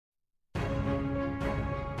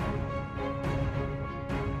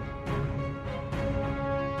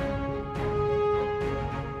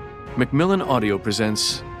Macmillan Audio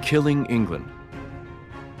presents Killing England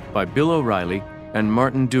by Bill O'Reilly and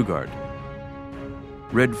Martin Dugard.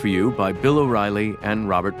 Read for you by Bill O'Reilly and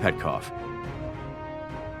Robert Petkoff.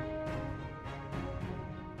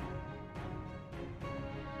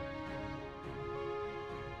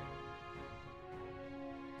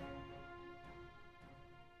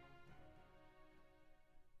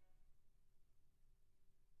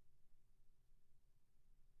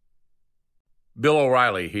 Bill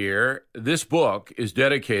O'Reilly here. This book is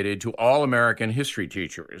dedicated to all American history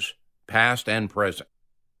teachers, past and present.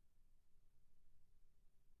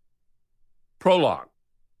 Prologue.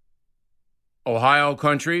 Ohio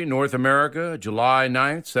Country, North America, July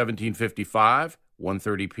 9th, 1755,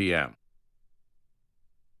 1:30 p.m.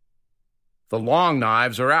 The long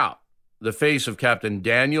knives are out. The face of Captain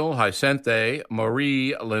Daniel Hyacinthe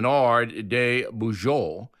Marie Léonard de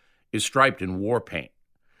Beaujeu is striped in war paint.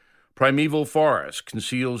 Primeval forest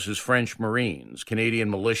conceals his French Marines, Canadian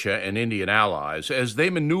militia, and Indian allies as they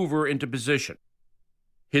maneuver into position.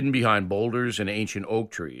 Hidden behind boulders and ancient oak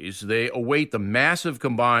trees, they await the massive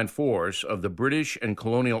combined force of the British and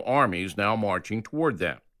colonial armies now marching toward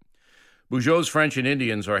them. Beaujeu's French and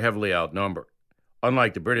Indians are heavily outnumbered.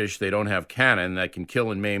 Unlike the British, they don't have cannon that can kill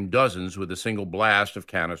and maim dozens with a single blast of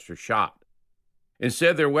canister shot.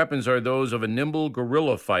 Instead, their weapons are those of a nimble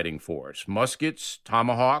guerrilla fighting force: muskets,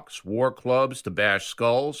 tomahawks, war clubs to bash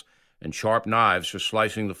skulls, and sharp knives for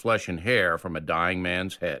slicing the flesh and hair from a dying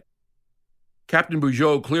man's head. Captain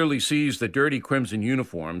Beaujeu clearly sees the dirty crimson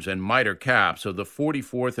uniforms and mitre caps of the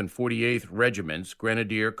 44th and 48th Regiments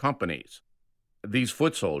Grenadier Companies. These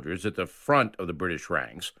foot soldiers at the front of the British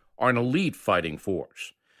ranks are an elite fighting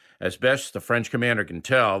force. As best the French commander can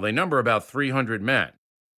tell, they number about 300 men.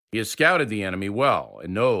 He has scouted the enemy well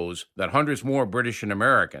and knows that hundreds more British and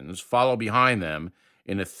Americans follow behind them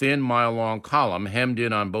in a thin mile-long column hemmed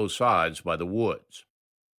in on both sides by the woods.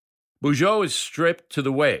 Beaujeu is stripped to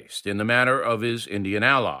the waist in the manner of his Indian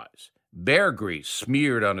allies. Bear grease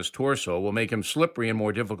smeared on his torso will make him slippery and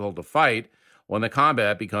more difficult to fight when the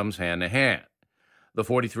combat becomes hand-to-hand. The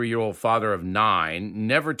 43-year-old father of 9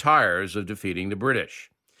 never tires of defeating the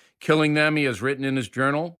British. Killing them, he has written in his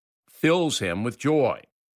journal, fills him with joy.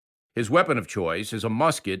 His weapon of choice is a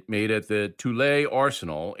musket made at the Toulet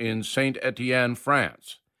Arsenal in Saint-Étienne,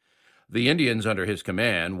 France. The Indians under his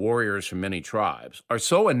command, warriors from many tribes, are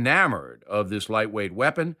so enamored of this lightweight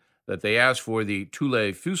weapon that they ask for the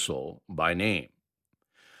Toulet fusil by name.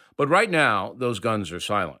 But right now, those guns are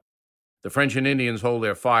silent. The French and Indians hold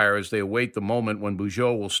their fire as they await the moment when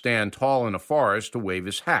Beaujeu will stand tall in a forest to wave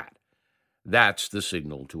his hat. That's the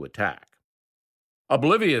signal to attack.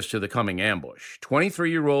 Oblivious to the coming ambush,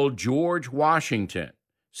 23-year-old George Washington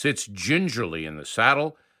sits gingerly in the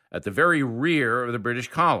saddle at the very rear of the British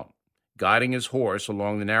column, guiding his horse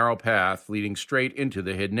along the narrow path leading straight into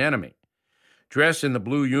the hidden enemy. Dressed in the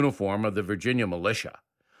blue uniform of the Virginia militia,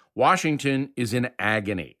 Washington is in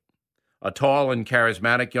agony. A tall and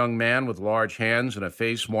charismatic young man with large hands and a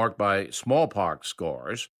face marked by smallpox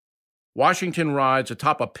scars, Washington rides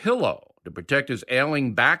atop a pillow to protect his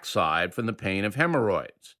ailing backside from the pain of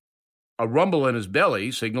hemorrhoids. A rumble in his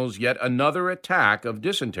belly signals yet another attack of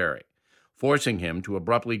dysentery, forcing him to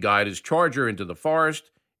abruptly guide his charger into the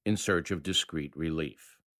forest in search of discreet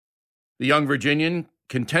relief. The young Virginian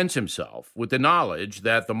contents himself with the knowledge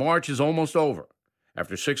that the march is almost over.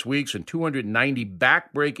 After 6 weeks and 290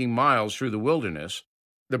 back-breaking miles through the wilderness,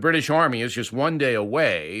 the British Army is just 1 day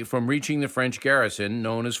away from reaching the French garrison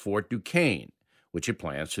known as Fort Duquesne, which it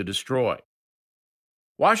plans to destroy.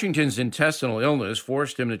 Washington's intestinal illness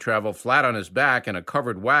forced him to travel flat on his back in a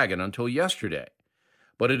covered wagon until yesterday,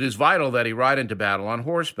 but it is vital that he ride into battle on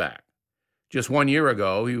horseback. Just 1 year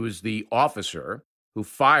ago, he was the officer who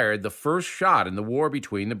fired the first shot in the war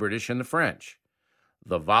between the British and the French.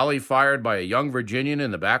 The volley fired by a young Virginian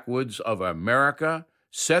in the backwoods of America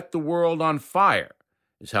set the world on fire,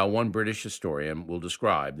 is how one British historian will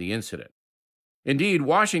describe the incident. Indeed,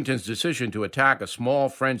 Washington's decision to attack a small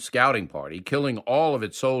French scouting party, killing all of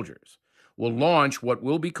its soldiers, will launch what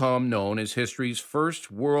will become known as history's First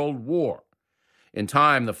World War. In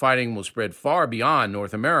time, the fighting will spread far beyond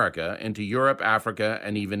North America into Europe, Africa,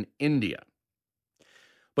 and even India.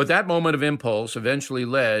 But that moment of impulse eventually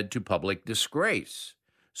led to public disgrace.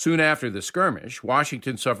 Soon after the skirmish,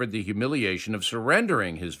 Washington suffered the humiliation of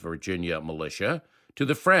surrendering his Virginia militia to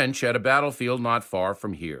the French at a battlefield not far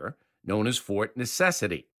from here, known as Fort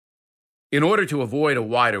Necessity. In order to avoid a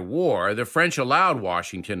wider war, the French allowed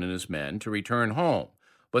Washington and his men to return home,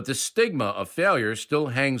 but the stigma of failure still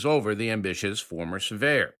hangs over the ambitious former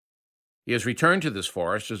surveyor. He has returned to this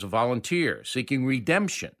forest as a volunteer, seeking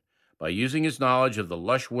redemption by using his knowledge of the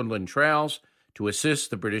lush woodland trails to assist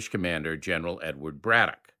the British commander, General Edward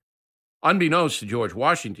Braddock. Unbeknownst to George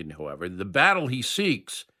Washington, however, the battle he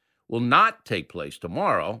seeks will not take place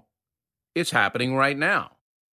tomorrow. It's happening right now.